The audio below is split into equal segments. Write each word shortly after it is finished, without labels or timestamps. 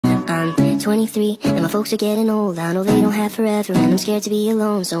23, and my folks are getting old. I know they don't have forever, and I'm scared to be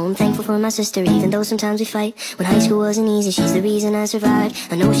alone. So I'm thankful for my sister, even though sometimes we fight. When high school wasn't easy, she's the reason I survived.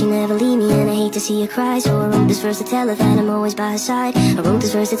 I know she never leave me, and I hate to see her cry. So I wrote this verse to tell her that I'm always by her side. I wrote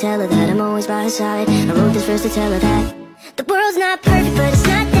this verse to tell her that I'm always by her side. I wrote this verse to tell her that the world's not perfect, but it's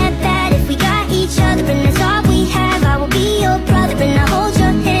not that